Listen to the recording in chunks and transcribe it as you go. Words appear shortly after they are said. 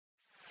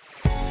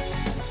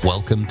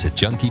Welcome to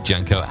Junkie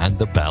Janko and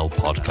the Bell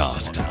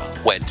podcast,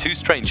 where two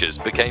strangers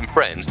became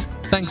friends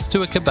thanks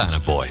to a cabana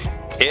boy.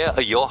 Here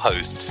are your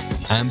hosts,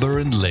 Amber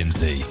and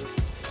Lindsey.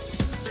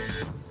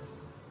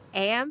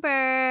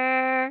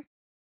 Amber.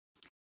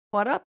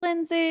 What up,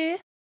 Lindsey?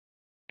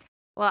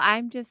 Well,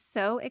 I'm just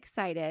so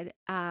excited.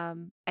 I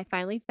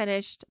finally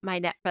finished my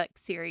Netflix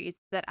series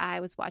that I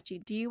was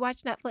watching. Do you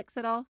watch Netflix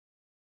at all?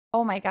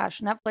 Oh my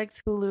gosh,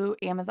 Netflix, Hulu,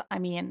 Amazon. I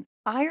mean,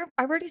 I've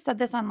already said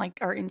this on like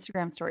our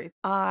Instagram stories.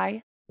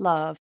 I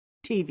love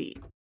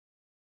TV.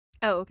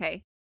 Oh,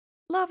 okay.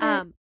 Love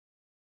it.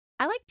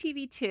 I like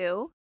TV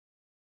too,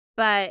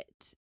 but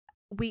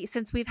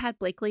since we've had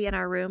Blakely in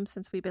our room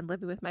since we've been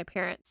living with my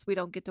parents, we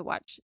don't get to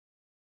watch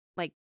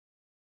like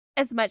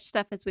as much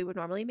stuff as we would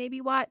normally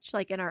maybe watch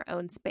like in our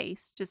own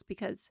space, just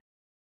because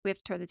we have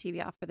to turn the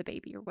TV off for the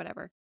baby or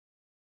whatever.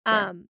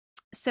 Sure.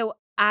 So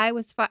I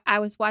was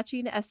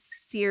watching a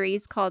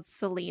series called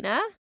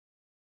Selena.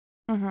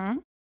 Mm-hmm.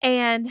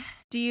 And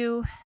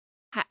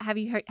have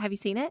you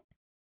seen it?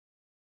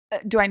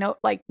 Do I know?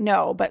 Like,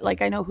 no, but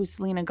like I know who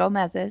Selena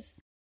Gomez is.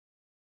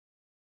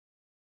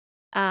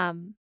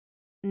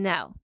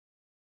 No,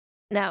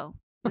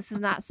 this is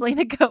not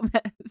Selena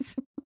Gomez.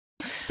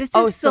 This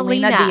is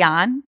Selena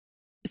Dion.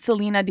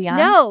 Selena Dion.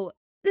 No.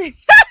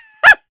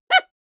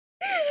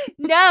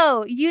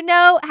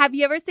 No, have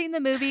you ever seen the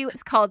movie?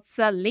 It's called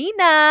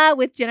Selena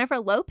with Jennifer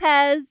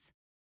Lopez.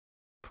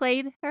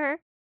 Played her?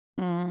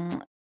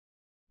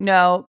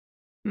 No.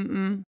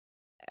 Mm-mm.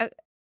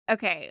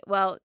 Okay,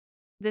 well,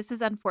 this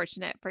is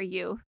unfortunate for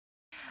you.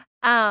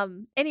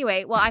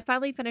 Anyway, well, I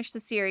finally finished the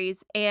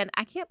series, and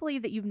I can't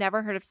believe that you've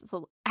never heard of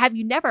Have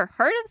you never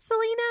heard of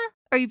Selena,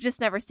 or you've just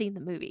never seen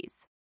the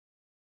movies?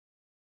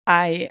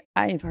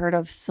 I've heard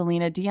of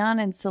Selena Dion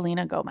and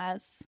Selena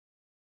Gomez.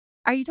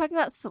 Are you talking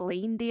about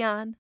Celine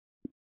Dion?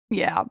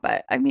 Yeah,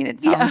 but I mean, it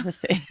sounds the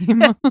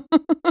same.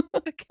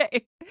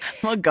 Okay.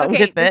 We'll go with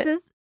it. This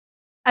is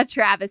a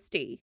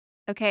travesty.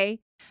 Okay.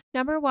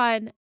 Number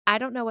one, I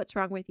don't know what's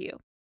wrong with you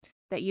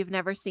that you've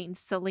never seen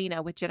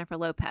Selena with Jennifer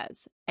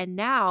Lopez. And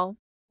now.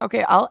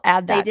 Okay, I'll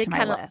add that to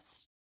my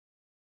list.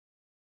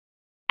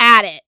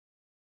 Add it.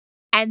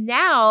 And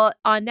now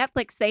on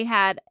Netflix, they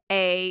had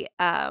a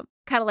kind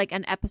of like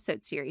an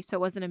episode series. So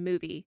it wasn't a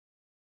movie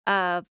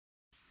of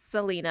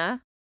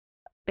Selena,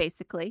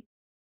 basically.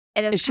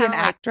 And is she an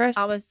actress?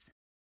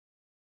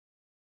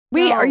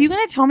 Wait, are you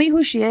going to tell me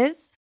who she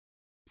is?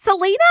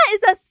 Selena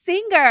is a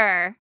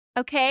singer.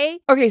 Okay.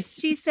 Okay.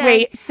 She said,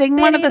 wait, sing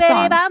one of the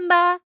songs.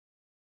 Bamba,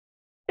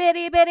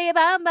 bitty bitty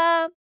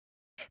bamba,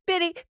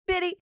 bitty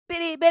bitty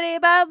bitty bitty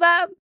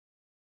bamba.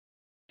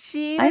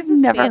 I've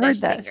never heard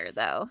singer, this.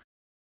 Though.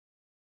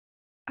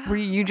 Were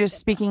you just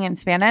speaking in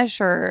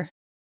Spanish or?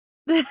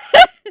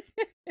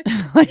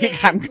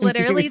 Like, I'm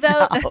literally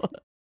though. Now.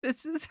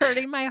 This is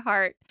hurting my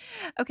heart.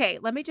 Okay,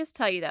 let me just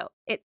tell you though,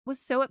 it was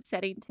so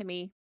upsetting to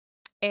me,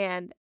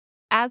 and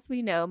as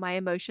we know, my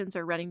emotions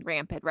are running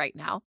rampant right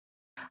now.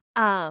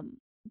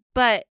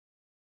 But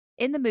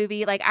in the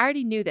movie, like I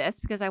already knew this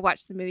because I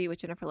watched the movie with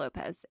Jennifer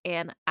Lopez,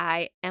 and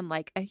I am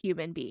like a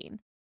human being,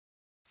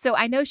 so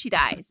I know she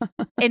dies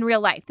in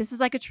real life. This is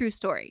like a true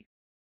story.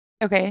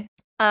 Okay.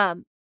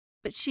 But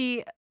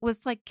she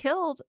was like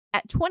killed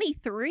at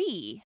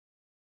 23.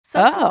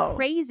 Something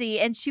crazy,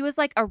 and she was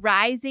like a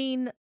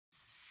rising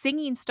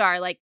singing star.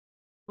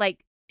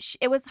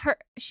 It was her.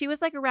 She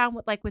was like around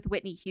with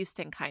Whitney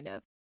Houston, kind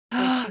of.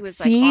 When she was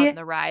like on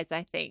the rise,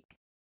 I think.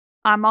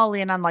 I'm all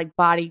in on like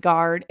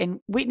Bodyguard and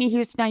Whitney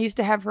Houston. I used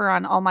to have her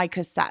on all my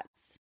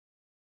cassettes.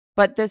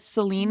 But this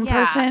Celine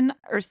person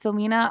or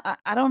Selena,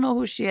 I don't know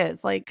who she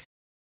is. Like,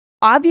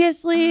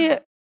 obviously,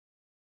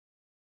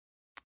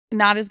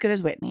 not as good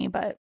as Whitney,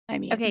 but I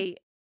mean, okay,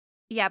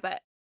 yeah,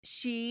 but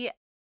she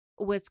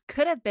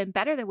could have been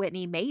better than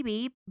Whitney,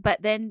 maybe.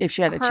 But then if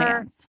she had a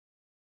chance,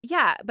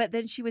 yeah. But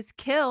then she was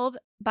killed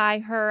by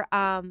her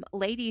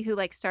lady who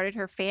like started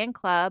her fan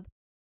club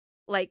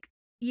like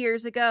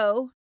years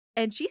ago.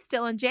 And she's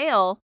still in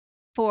jail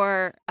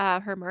for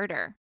her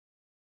murder.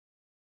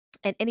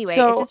 And anyway,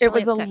 it just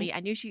really upset me. I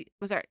knew she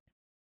was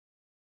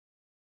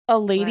a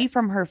lady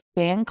from her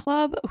fan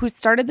club who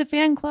started the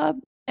fan club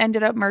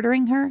ended up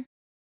murdering her.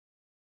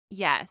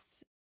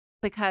 Yes,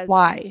 because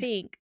why?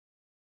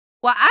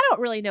 I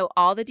don't really know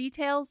all the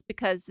details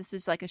because this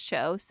is like a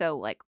show. So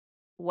like,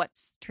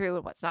 what's true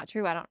and what's not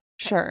true, I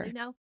don't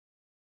know.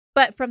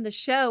 But from the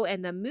show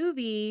and the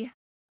movie,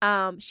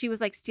 she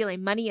was like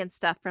stealing money and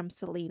stuff from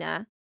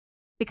Selena.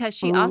 Because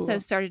she also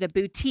started a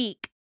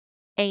boutique,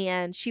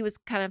 and she was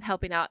kind of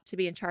helping out to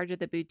be in charge of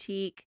the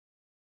boutique.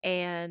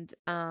 And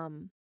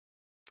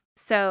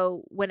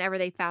so whenever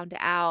they found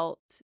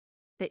out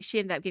that she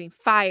ended up getting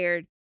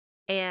fired,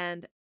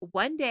 and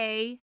one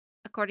day,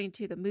 according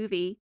to the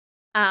movie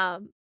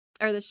or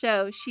the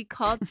show, she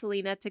called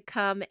Selena to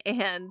come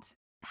and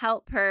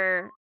help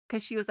her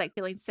because she was like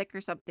feeling sick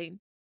or something.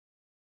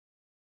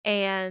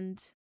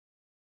 And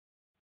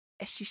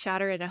she shot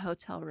her in a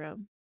hotel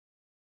room.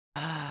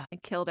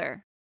 And killed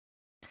her.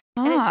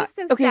 And it's just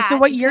so okay, sad so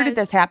what year did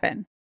this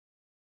happen?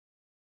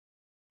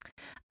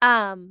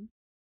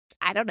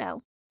 I don't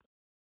know,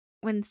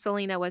 when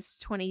Selena was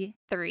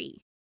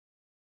 23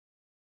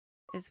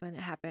 is when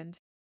it happened.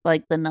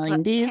 Like the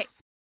 90s?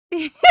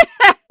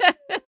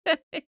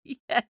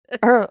 Yes.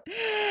 Or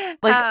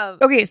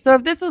like, okay, so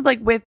if this was like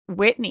with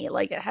Whitney,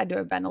 like it had to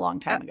have been a long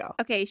time ago.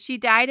 Okay, she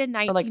died in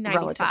Or, like,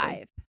 1995.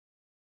 relatively.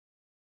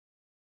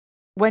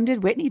 When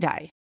did Whitney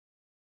die?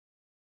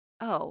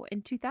 Oh,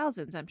 in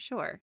 2000s, I'm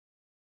sure.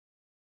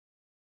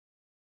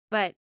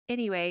 But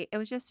anyway, it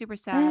was just super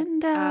sad.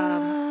 And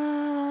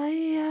I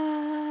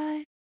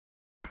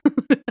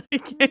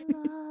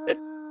can't.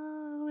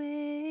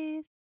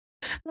 Always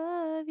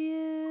love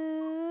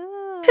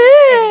you.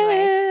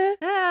 Anyway,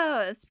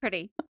 oh, it's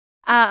pretty.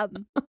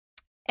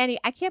 Annie,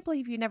 I can't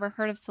believe you never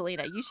heard of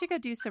Selena. You should go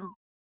do some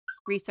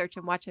research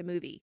and watch a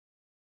movie.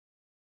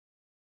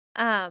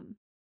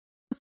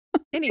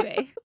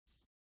 Anyway,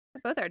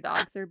 both our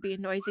dogs are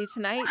being noisy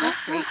tonight.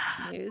 That's great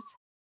news.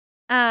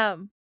 That's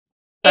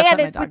and not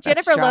my it's dog, with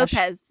that's Jennifer Josh.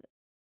 Lopez.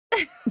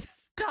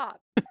 Stop.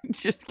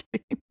 Just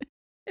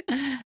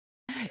kidding.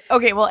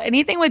 Okay, well,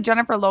 anything with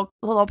Jennifer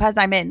Lopez,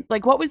 I'm in.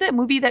 Like, what was that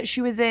movie that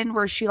she was in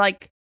where she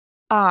like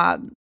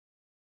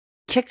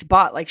kicked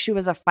butt, like she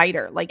was a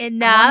fighter? Like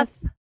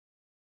Enough.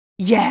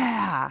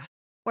 Yeah.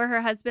 Where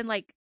her husband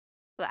like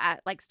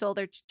stole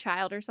their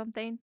child or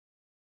something.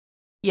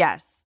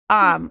 Yes.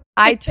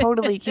 I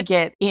totally could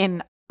get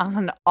in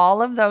on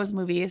all of those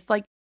movies.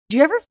 Like, do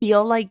you ever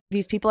feel like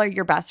these people are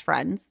your best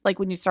friends? Like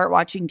when you start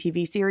watching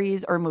TV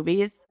series or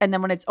movies, and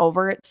then when it's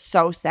over, it's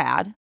so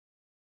sad.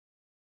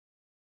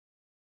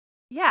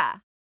 Yeah,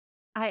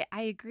 I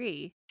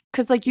agree.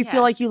 Because like you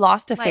feel like you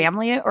lost a Like-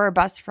 family or a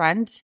best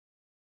friend.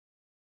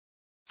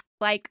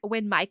 Like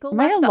when Michael Am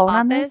I left the alone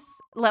on office,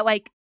 this?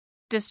 like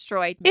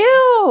destroyed me.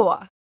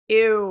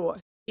 Ew.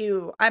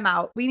 I'm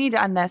out. We need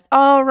to end this.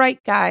 All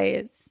right,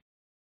 guys.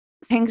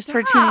 Thanks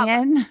for tuning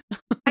in.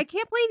 I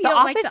can't believe you The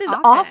don't like Office The is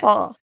Office.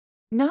 awful.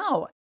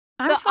 No,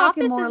 I'm The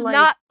talking Office more is like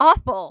not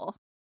awful.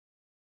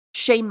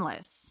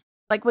 Shameless.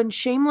 Like when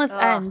Shameless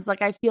Ugh. ends,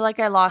 like I feel like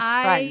I lost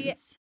I-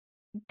 friends.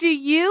 Do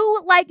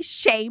you like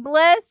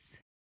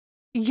Shameless?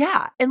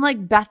 Yeah, and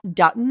like Beth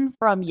Dutton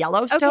from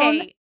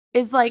Yellowstone Okay,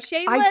 is like I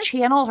Shameless,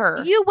 channel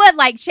her. you would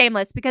like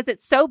Shameless because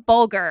it's so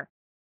vulgar.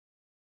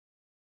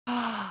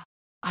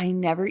 I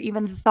never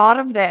even thought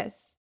of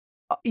this.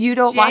 You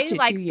don't watch Jay it,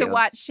 likes do to you?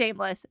 watch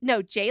Shameless.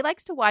 No, Jay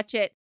likes to watch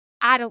it.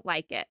 I don't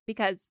like it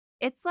because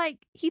it's like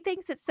he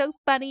thinks it's so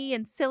funny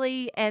and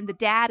silly, and the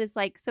dad is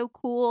like so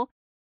cool.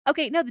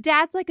 Okay, no, the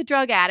dad's like a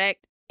drug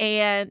addict,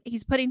 and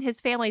he's putting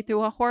his family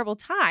through a horrible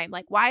time.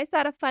 Like, why is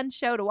that a fun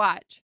show to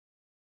watch?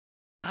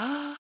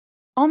 Oh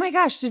my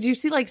gosh, did you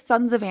see like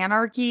Sons of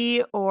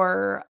Anarchy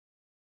or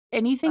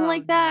anything Oh,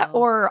 like that? no.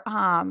 Or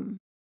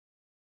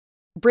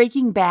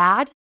Breaking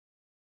Bad?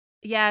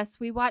 Yes,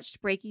 we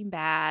watched Breaking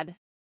Bad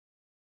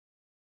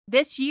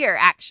this year,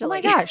 actually.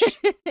 Oh my gosh.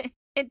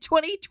 In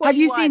 2021. Have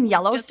you seen we just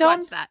Yellowstone?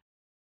 watched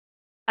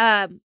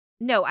that.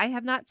 No, I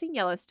have not seen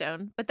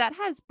Yellowstone, but that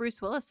has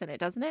Bruce Willis in it,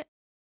 doesn't it?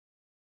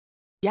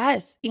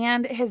 Yes,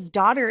 and his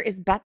daughter is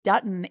Beth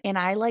Dutton, and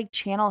I like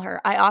channel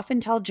her. I often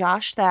tell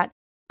Josh that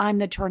I'm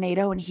the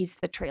tornado and he's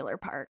the trailer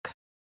park.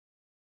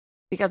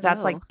 Because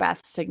that's Oh. like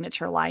Beth's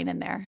signature line in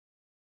there.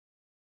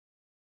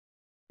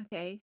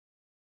 Okay.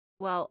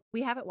 Well,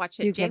 we haven't watched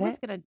Do you it. Jay get was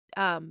it?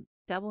 gonna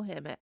double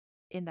him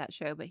in that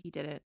show, but he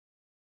didn't.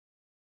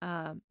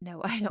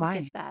 No, I don't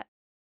Why? get that.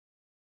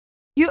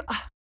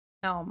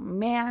 Oh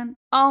man.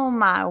 Oh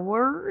my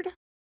word.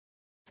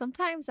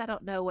 Sometimes I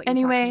don't know what you're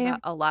Anyway. talking about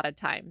a lot of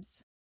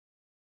times.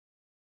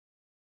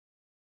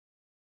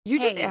 You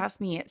just Hey.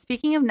 asked me,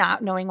 speaking of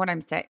not knowing what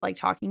I'm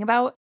talking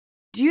about,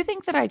 do you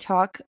think that I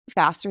talk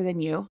faster than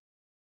you?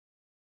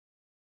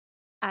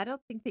 I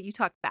don't think that you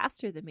talk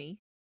faster than me.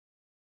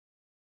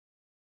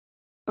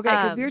 Okay,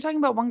 because we were Um, talking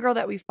about one girl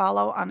that we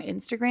follow on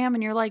Instagram,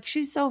 and you're like,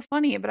 she's so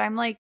funny, but I'm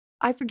like,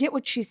 I forget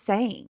what she's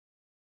saying.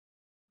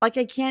 Like,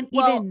 I can't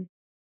Well, even.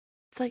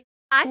 It's like,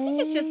 I think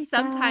it's hey just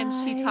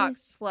sometimes she talks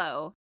guys.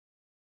 slow.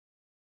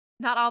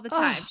 Not all the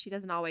time. Ugh, She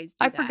doesn't always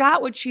do I that.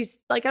 forgot what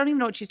she's like. I don't even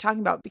know what she's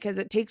talking about because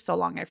it takes so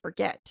long. I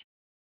forget.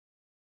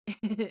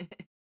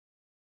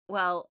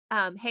 Well,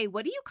 hey,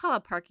 what do you call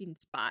a parking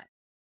spot?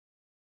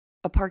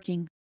 A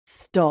parking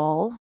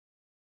stall.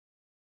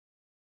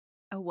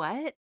 A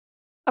what?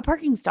 A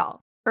parking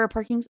stall or a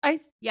parking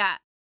ice. Yeah.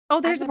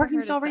 Oh, there's I've a never parking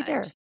heard of stall right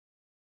there. such.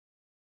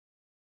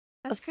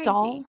 A That's crazy.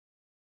 stall.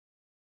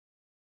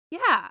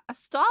 Yeah, a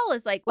stall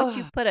is like what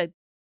you Ugh. put a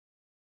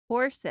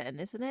horse in,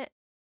 isn't it?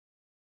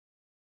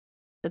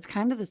 It's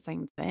kind of the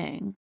same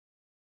thing.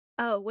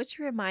 Oh, which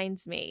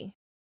reminds me.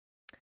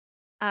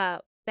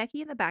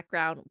 Becky in the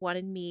background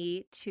wanted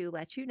me to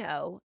let you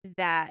know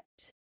that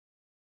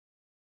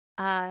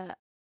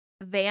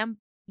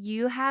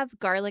you have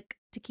garlic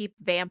to keep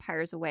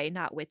vampires away,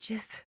 not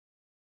witches.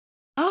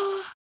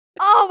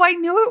 Oh, I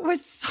knew it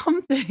was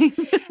something.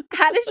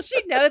 How did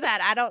she know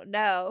that? I don't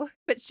know.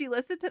 But she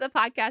listened to the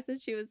podcast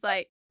and she was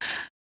like,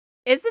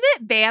 isn't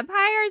it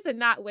vampires and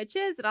not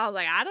witches? And I was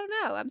like, I don't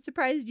know. I'm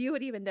surprised you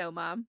would even know,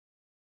 Mom.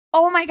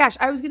 Oh my gosh,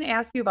 I was going to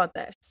ask you about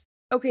this.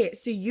 Okay,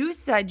 so you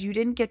said you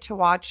didn't get to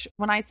watch,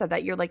 when I said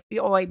that, you're like,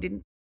 oh, I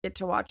didn't get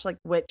to watch like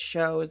witch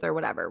shows or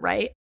whatever,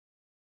 right?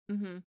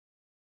 Mm-hmm.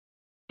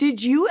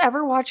 Did you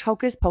ever watch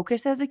Hocus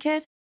Pocus as a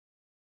kid?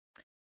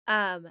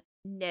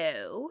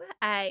 No.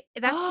 That's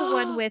the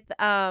one with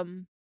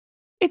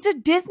It's a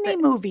Disney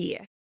movie.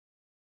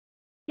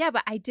 Yeah,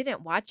 but I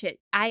didn't watch it.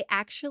 I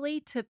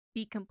actually, to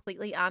be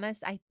completely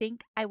honest, I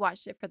think I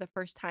watched it for the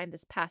first time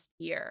this past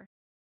year.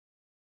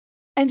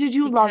 And did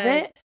you love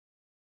it?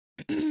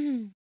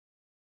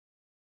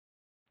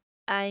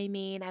 I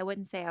mean, I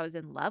wouldn't say I was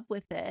in love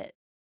with it.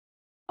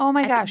 Oh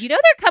my gosh. You know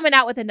they're coming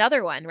out with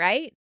another one,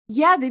 right?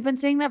 Yeah, they've been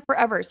saying that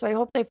forever, so I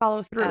hope they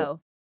follow through. Oh.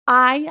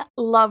 I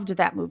loved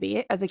that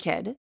movie as a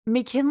kid.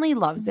 McKinley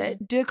loves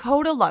it.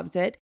 Dakota loves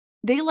it.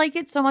 They like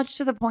it so much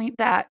to the point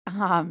that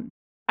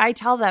I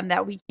tell them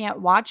that we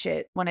can't watch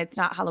it when it's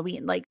not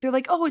Halloween. Like they're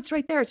like, "Oh, it's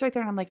right there. It's right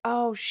there." And I'm like,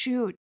 "Oh,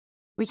 shoot.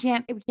 We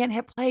can't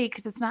hit play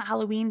cuz it's not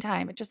Halloween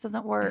time. It just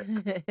doesn't work."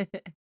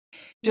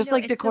 Just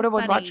like Dakota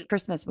would watch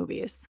Christmas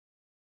movies.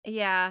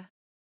 Yeah.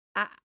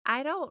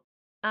 I don't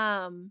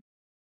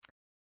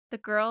the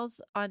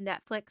girls on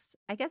Netflix,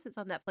 I guess it's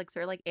on Netflix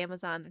or like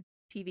Amazon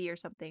TV or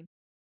something.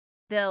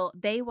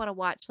 They want to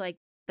watch like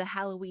the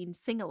Halloween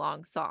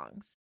sing-along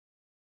songs.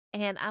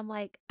 And I'm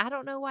like, I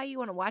don't know why you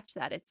want to watch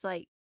that. It's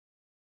like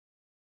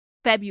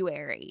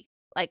February.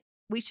 Like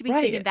we should be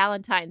singing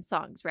Valentine's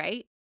songs,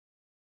 right?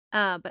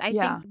 But I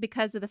think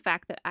because of the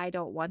fact that I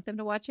don't want them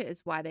to watch it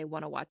is why they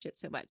want to watch it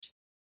so much.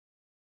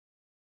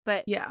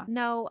 But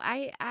no,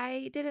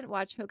 I didn't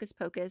watch Hocus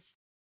Pocus.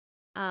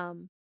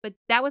 But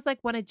that was like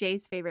one of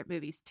Jay's favorite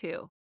movies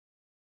too.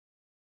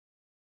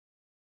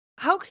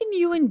 How can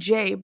you and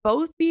Jay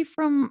both be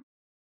from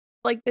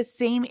like the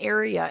same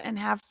area and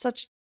have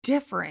such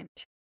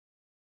different?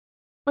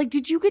 Like,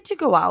 did you get to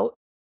go out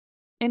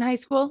in high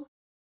school?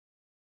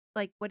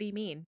 Like, what do you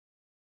mean?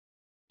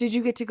 Did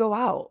you get to go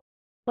out?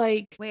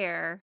 Like,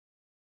 where?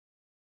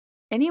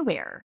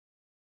 Anywhere.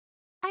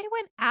 I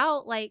went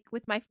out like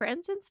with my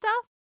friends and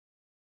stuff.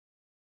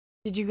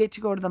 Did you get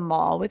to go to the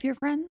mall with your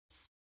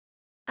friends?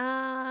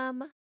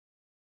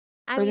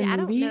 I or mean, the I don't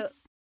know.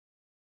 movies?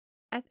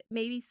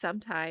 Maybe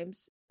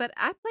sometimes, but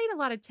I played a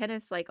lot of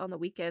tennis like on the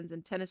weekends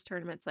and tennis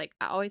tournaments. Like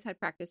I always had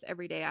practice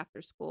every day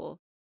after school.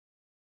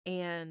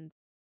 And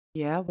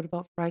yeah, what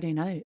about Friday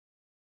night?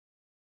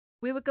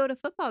 We would go to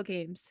football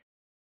games.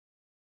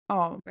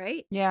 Oh,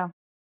 right? Yeah.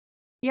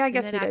 Yeah, I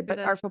guess we did, but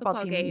the our football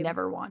team game,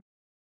 never won.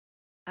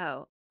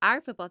 Oh, our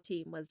football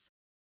team was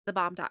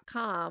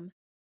thebomb.com.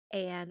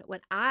 And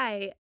when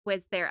I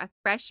was there,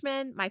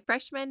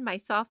 my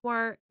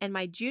sophomore, and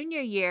my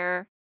junior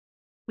year,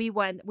 we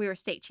were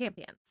state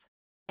champions.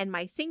 And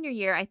my senior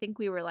year, I think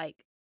we were like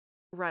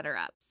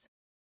runner-ups.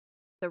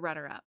 The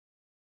runner-up.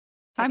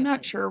 I'm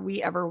not sure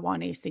we ever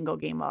won a single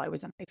game while I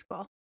was in high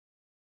school.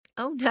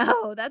 Oh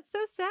no, that's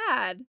so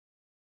sad.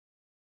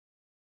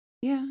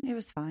 Yeah, it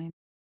was fine.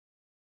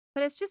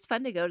 But it's just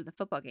fun to go to the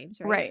football games,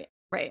 right?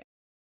 Right.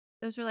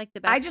 Those are like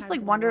the best. I just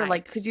like wonder,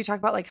 like, because you talk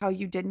about like how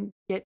you didn't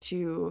get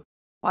to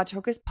watch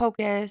Hocus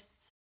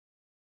Pocus.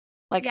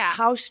 Like,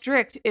 how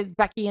strict is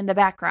Becky in the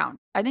background?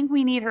 I think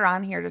we need her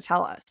on here to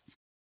tell us.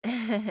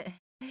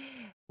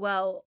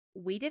 Well,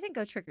 we didn't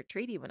go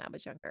trick-or-treating when I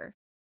was younger.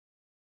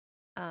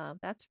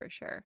 That's for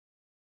sure.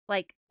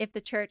 Like, if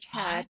the church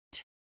had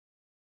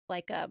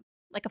like a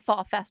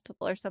fall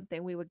festival or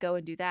something, we would go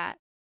and do that.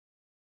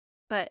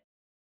 But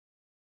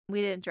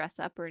we didn't dress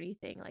up or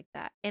anything like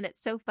that. And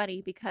it's so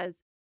funny because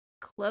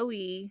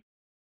Chloe,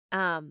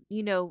 as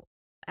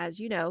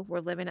you know, we're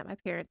living at my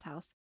parents'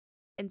 house.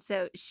 And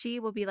so she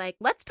will be like,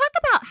 let's talk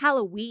about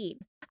Halloween.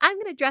 I'm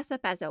going to dress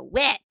up as a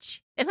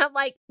witch. And I'm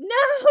like, no.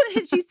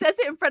 And she says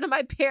it in front of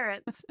my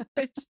parents.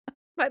 Which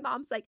my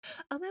mom's like,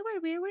 oh my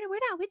word, we're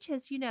not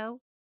witches,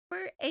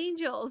 we're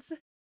angels.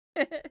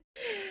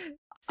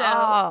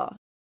 So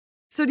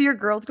do your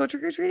girls go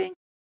trick-or-treating?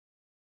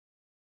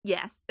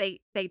 Yes,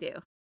 they do.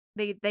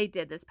 They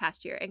did this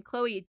past year. And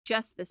Chloe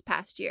just this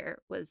past year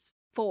was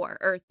 4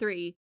 or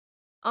 3,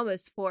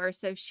 almost 4.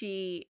 So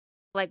she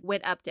like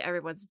went up to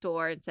everyone's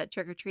door and said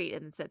trick or treat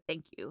and then said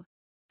thank you.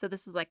 So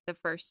this was like the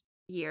first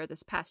year,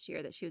 this past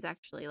year, that she was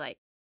actually like,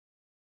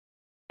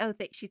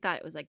 she thought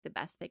it was like the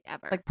best thing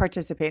ever. Like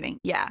participating.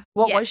 Yeah.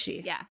 What was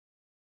she? Yeah.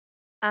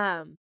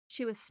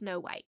 She was Snow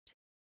White.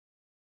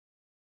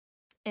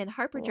 And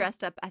Harper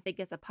dressed up, I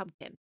think, as a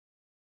pumpkin.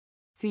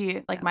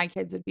 See, like my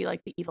kids would be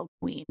like the evil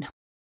queen.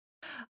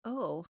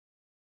 Oh.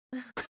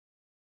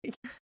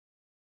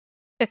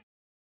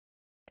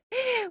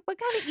 What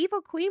kind of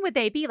evil queen would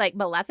they be? Like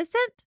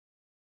Maleficent?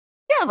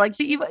 Yeah, like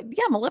the evil.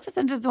 Yeah,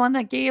 Maleficent is the one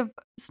that gave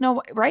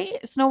Snow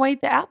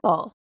White the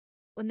apple.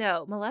 Well,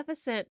 no,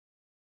 Maleficent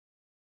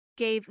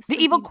gave the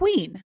evil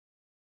queen.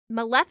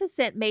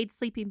 Maleficent made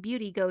Sleeping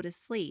Beauty go to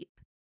sleep.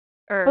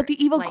 But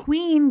the evil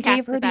queen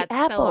gave her the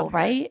apple,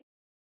 right?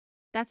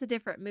 That's a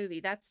different movie.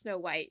 That's Snow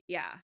White.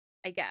 Yeah,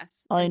 I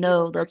guess. I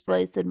know. That's why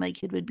I said my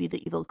kid would be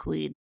the evil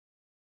queen.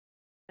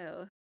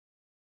 Oh.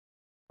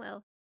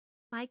 Well,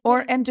 my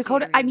kid and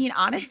Dakota, I mean,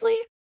 honestly,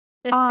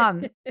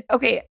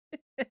 okay,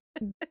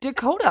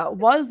 Dakota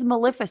was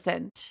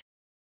Maleficent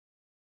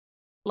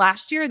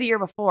last year or the year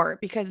before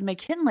because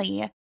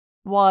McKinley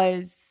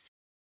was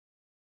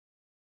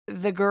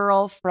the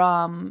girl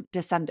from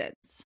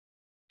Descendants.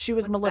 She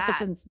was What's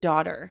Maleficent's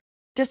daughter.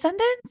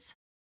 Descendants?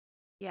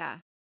 Yeah.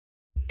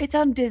 It's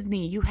on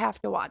Disney. You have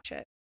to watch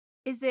it.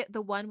 Is it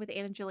the one with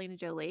Angelina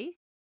Jolie?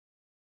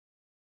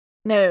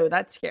 No,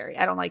 that's scary.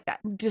 I don't like that.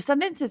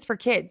 Descendants is for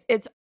kids.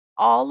 It's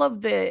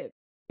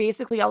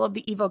basically all of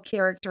the evil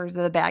characters,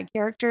 the bad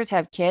characters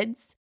have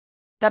kids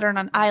that are on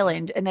an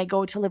island and they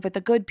go to live with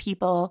the good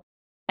people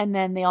and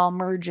then they all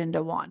merge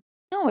into one.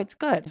 No, it's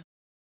good.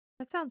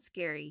 That sounds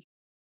scary.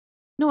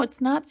 No,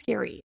 it's not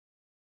scary.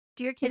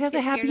 Do your kids It has get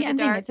a happy scared of the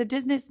ending. dark? It's a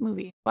Disney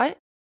movie. What?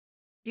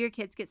 Do your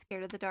kids get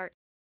scared of the dark?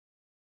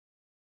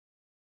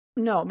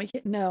 No.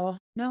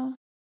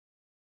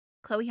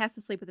 Chloe has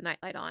to sleep with the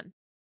nightlight on.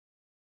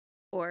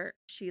 Or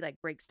she like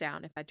breaks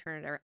down if I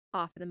turn it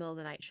off in the middle of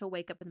the night. She'll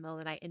wake up in the middle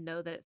of the night and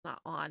know that it's not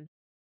on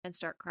and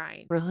start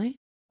crying. Really?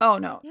 Oh,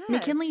 no. Yes.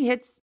 McKinley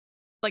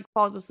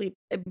falls asleep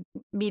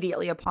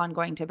immediately upon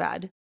going to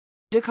bed.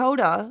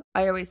 Dakota,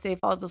 I always say,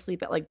 falls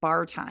asleep at like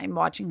bar time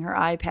watching her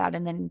iPad.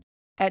 And then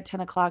at 10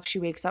 o'clock, she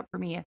wakes up for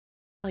me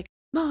like,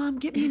 Mom,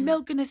 get me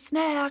milk and a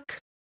snack.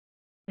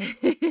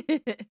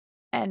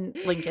 And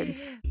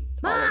Lincoln's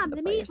Mom,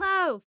 the place.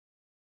 meatloaf.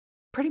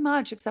 Pretty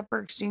much, except for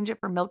exchange it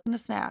for milk and a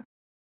snack.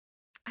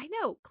 I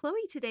know.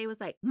 Chloe today was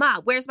like,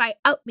 Mom, where's my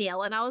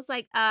oatmeal? And I was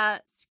like,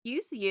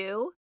 excuse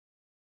you.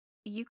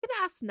 You can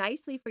ask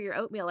nicely for your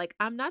oatmeal. Like,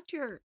 I'm not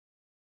your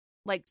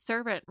like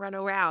servant run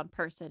around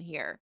person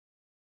here.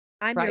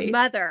 I'm your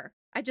mother.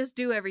 I just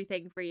do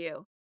everything for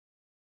you.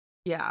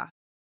 Yeah.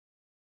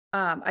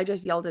 I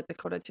just yelled at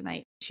Dakota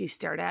tonight. She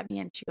stared at me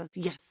and she goes,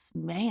 yes,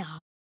 ma'am.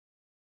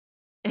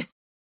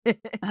 And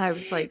I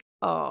was like,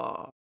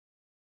 oh.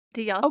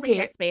 Do y'all say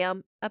yes,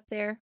 ma'am up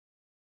there?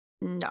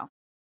 No.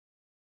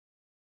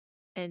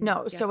 And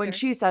no. yes, So when sir?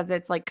 she says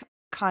it's like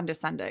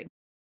condescending.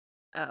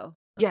 Oh. Okay.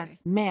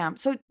 Yes, ma'am.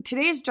 So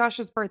today's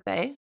Josh's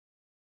birthday.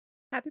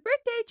 Happy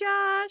birthday,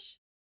 Josh.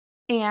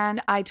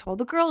 And I told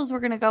the girls we're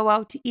going to go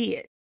out to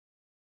eat.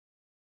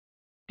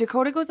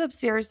 Dakota goes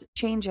upstairs,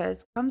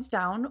 changes, comes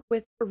down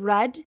with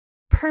red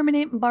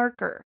permanent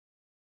marker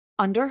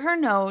under her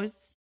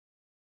nose,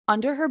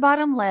 under her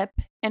bottom lip,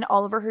 and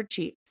all over her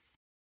cheeks.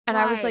 And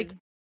Why? I was like,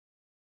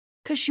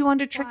 because she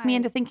wanted to trick me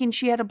into thinking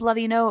she had a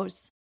bloody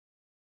nose.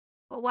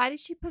 Well, why did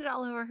she put it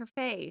all over her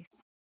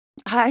face?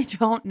 I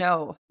don't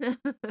know.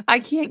 I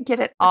can't get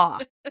it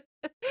off.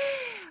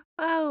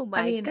 Oh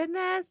my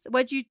goodness.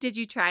 Did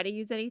you try to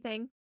use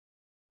anything?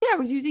 Yeah, I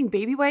was using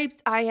baby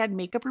wipes. I had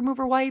makeup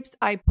remover wipes.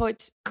 I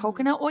put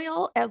coconut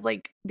oil as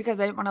because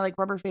I didn't want to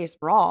rub her face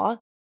raw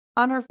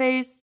on her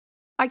face.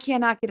 I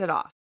cannot get it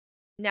off.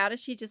 Now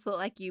does she just look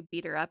like you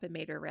beat her up and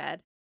made her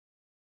red?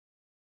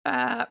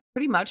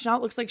 Pretty much. Now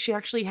it looks like she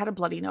actually had a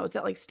bloody nose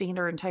that stained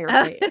her entire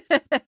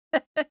face.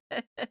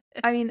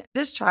 I mean,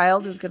 this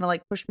child is gonna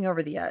push me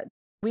over the edge.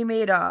 We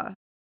made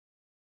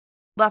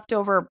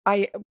leftover.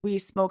 We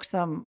smoked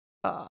some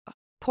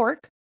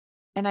pork,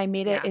 and I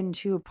made it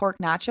into pork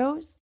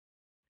nachos.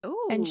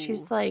 Ooh. And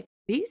she's like,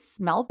 "These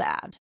smell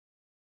bad."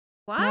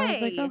 Why? And I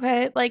was like,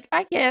 "Okay,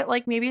 I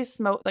get maybe a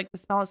smoke, the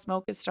smell of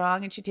smoke is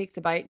strong." And she takes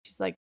a bite. She's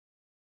like,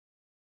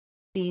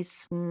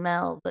 "These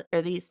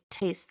these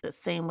taste the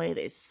same way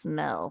they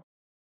smell."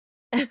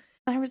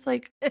 I was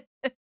like,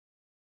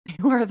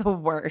 "You are the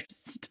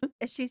worst."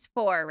 She's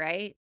 4,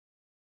 right?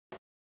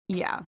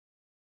 Yeah.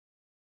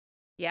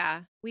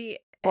 Yeah.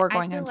 Or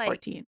going on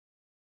 14.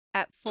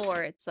 At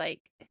 4, it's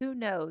who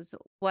knows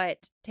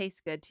what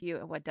tastes good to you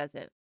and what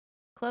doesn't.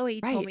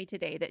 Chloe told me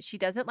today that she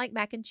doesn't like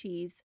mac and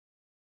cheese.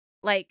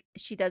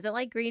 She doesn't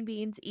like green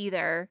beans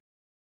either.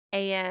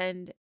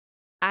 And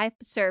I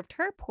served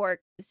her pork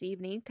this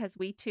evening because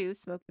we too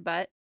smoked a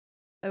butt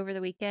over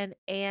the weekend.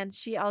 And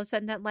she all of a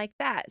sudden doesn't like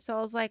that. So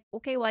I was like,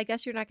 okay, well, I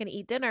guess you're not going to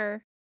eat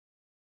dinner.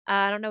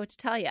 I don't know what to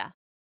tell you.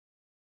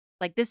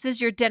 This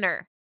is your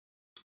dinner.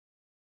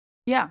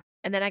 Yeah.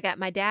 And then I got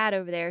my dad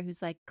over there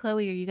who's like,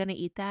 Chloe, are you going to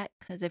eat that?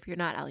 Because if you're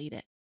not, I'll eat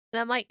it. And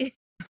I'm like,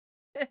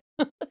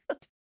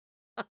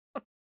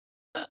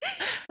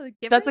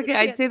 that's okay.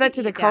 I'd say that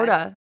to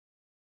Dakota.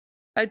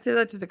 I'd say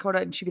that to Dakota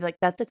and she'd be like,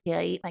 that's okay.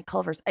 I ate my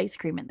Culver's ice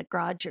cream in the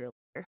garage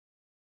earlier.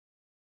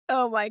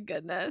 Oh my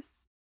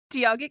goodness. Do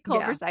y'all get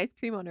Culver's ice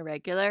cream on a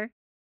regular?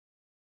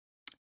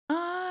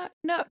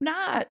 No,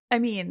 not. I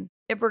mean,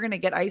 if we're going to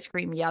get ice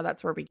cream, yeah,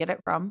 that's where we get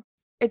it from.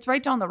 It's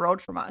right down the road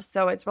from us,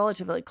 so it's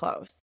relatively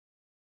close.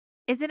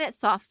 Isn't it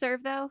soft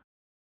serve though?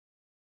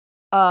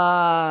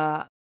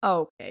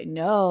 Okay,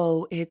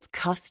 no, it's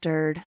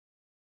Custard.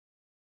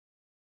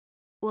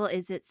 Well,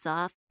 is it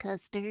soft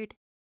custard?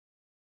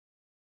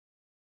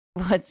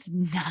 Well, it's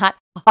not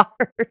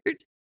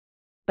hard,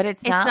 but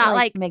it's not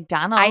like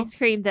McDonald's ice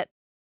cream that.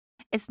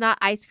 It's not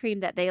ice cream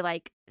that they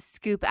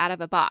scoop out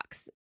of a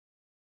box.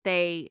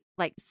 They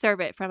serve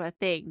it from a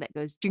thing that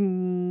goes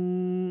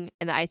ding,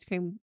 and the ice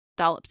cream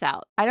dollops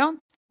out. I don't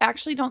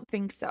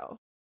think so.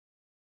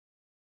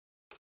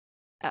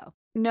 Oh.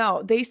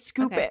 No, they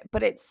scoop it,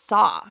 but it's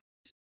soft.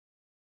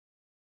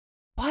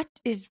 What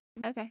is...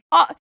 Okay.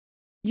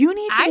 You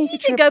need to make a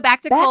trip go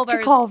back to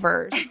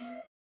Culver's.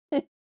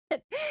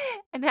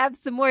 And have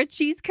some more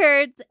cheese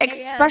curds.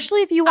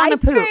 Especially if you want to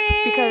poop.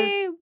 cream.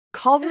 Because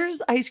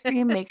Culver's ice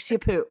cream makes you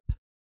poop.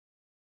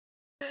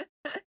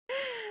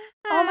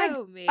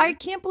 I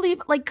can't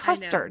believe, like,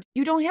 custard.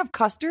 You don't have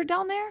custard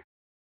down there?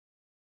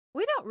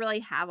 We don't really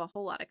have a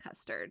whole lot of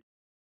custard.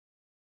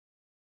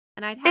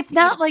 And I'd have It's to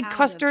not eat a like pound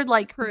custard, of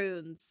like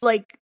prunes.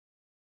 Like,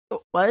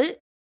 what?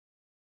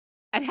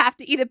 I'd have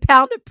to eat a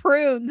pound of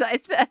prunes, I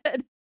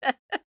said.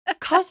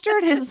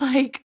 Custard is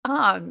like,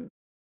 I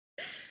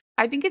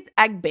think it's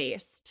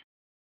egg-based.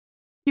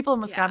 People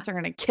in Wisconsin are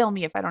going to kill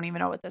me if I don't even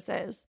know what this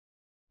is.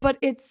 But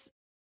it's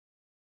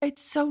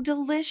so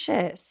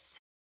delicious.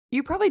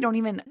 You probably don't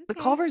even, the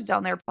Culver's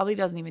down there probably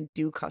doesn't even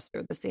do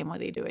custard the same way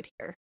they do it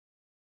here.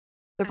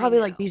 They're probably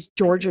like, these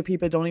Georgia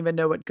people don't even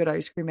know what good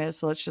ice cream is,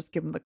 so let's just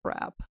give them the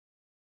crap.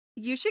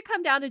 You should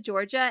come down to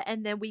Georgia,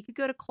 and then we could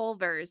go to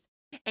Culver's,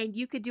 and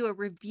you could do a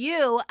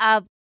review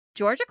of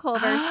Georgia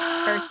Culver's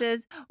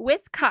versus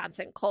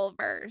Wisconsin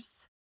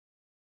Culver's.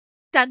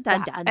 Dun,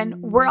 dun, dun.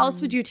 And where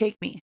else would you take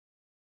me?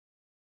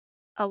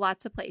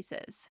 Lots of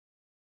places.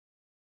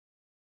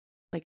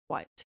 Like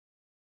what?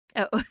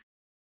 Oh.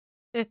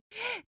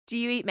 Do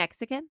you eat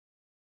Mexican?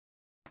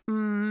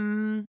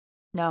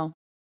 No.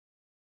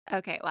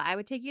 Okay, well, I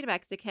would take you to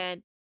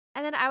Mexican,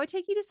 and then I would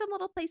take you to some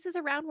little places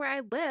around where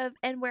I live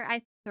and where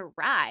I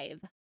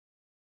thrive.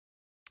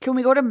 Can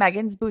we go to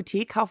Megan's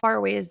Boutique? How far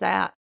away is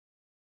that?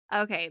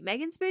 Okay,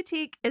 Megan's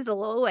Boutique is a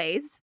little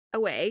ways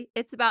away.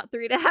 It's about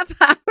 3.5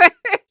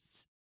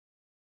 hours.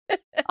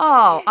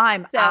 Oh,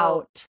 I'm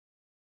out.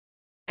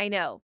 I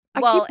know.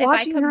 I keep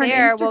watching her on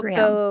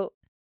Instagram.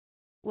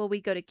 Will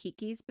we go to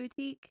Kiki's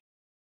Boutique?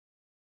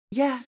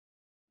 Yeah,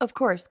 of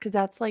course, because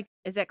that's like...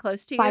 Is that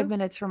close to you? 5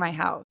 minutes from my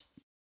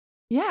house.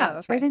 Yeah,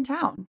 it's right in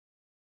town.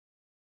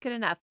 Good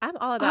enough. I'm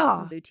all about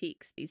some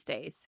boutiques these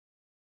days.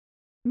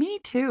 Me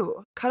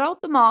too. Cut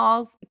out the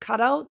malls.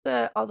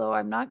 Although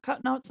I'm not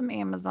cutting out some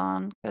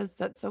Amazon because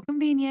that's so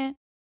convenient.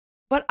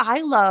 But I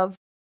love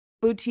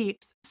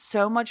boutiques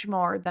so much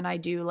more than I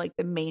do like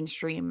the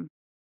mainstream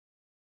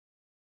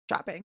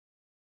shopping.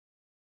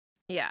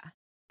 Yeah.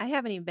 I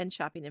haven't even been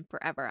shopping in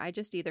forever. I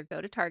just either go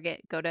to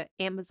Target, go to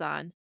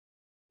Amazon,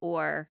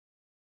 or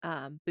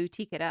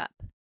boutique it up.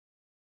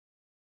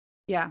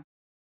 Yeah.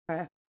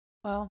 Okay.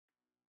 Well,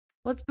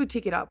 let's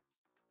boutique it up.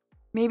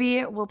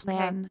 Maybe we'll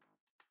plan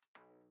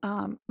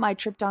my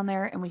trip down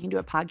there and we can do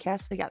a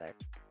podcast together.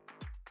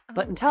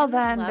 But until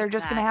then, they're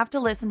just going to have to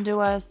listen to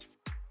us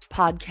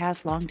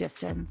podcast long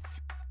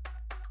distance.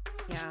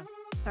 Yeah.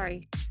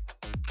 Sorry.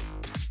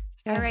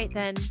 Okay. All right,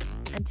 then.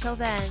 Until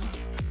then.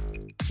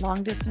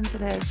 Long distance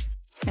it is.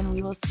 And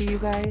we will see you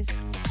guys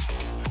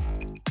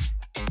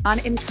on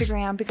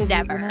Instagram because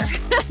you're going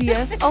to see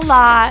us a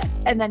lot.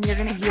 And then you're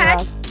going to hear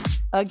us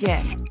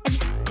again.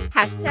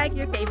 Hashtag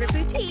your favorite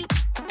boutique.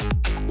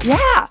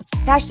 Yeah.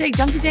 Hashtag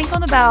Junkie Jank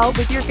on the Bell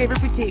with your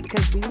favorite boutique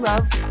because we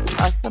love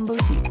us some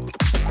boutiques.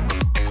 All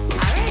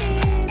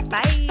right.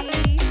 Bye.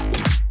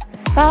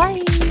 Bye.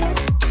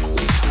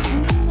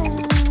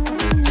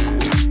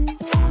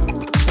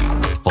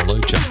 Follow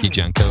Junkie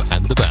Janko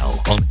and the Bell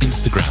on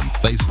Instagram,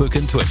 Facebook,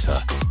 and Twitter.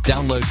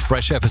 Download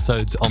fresh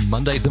episodes on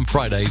Mondays and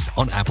Fridays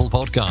on Apple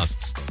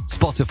Podcasts,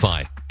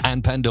 Spotify,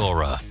 and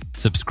Pandora.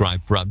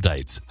 Subscribe for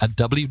updates at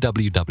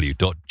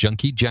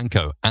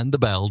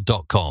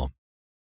www.junkiejankoandthebell.com.